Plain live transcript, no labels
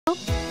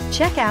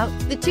Check out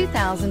the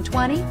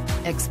 2020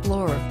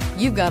 Explorer.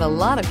 You've got a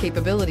lot of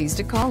capabilities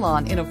to call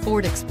on in a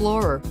Ford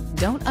Explorer.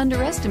 Don't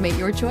underestimate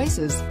your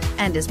choices,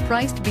 and is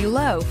priced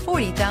below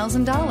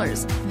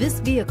 $40,000. This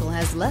vehicle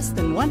has less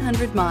than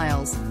 100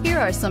 miles. Here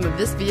are some of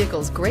this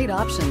vehicle's great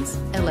options: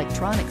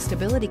 electronic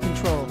stability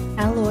control,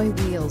 alloy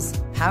wheels,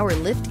 power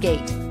lift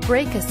gate,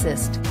 brake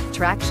assist,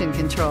 traction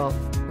control,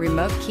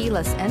 remote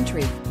keyless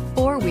entry,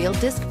 four-wheel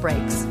disc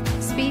brakes,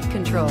 speed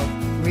control,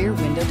 rear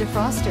window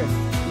defroster,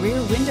 rear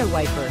window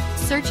wiper.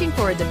 Searching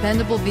for a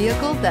dependable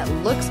vehicle that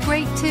looks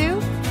great too?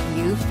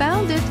 You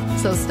found it,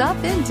 so stop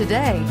in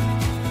today.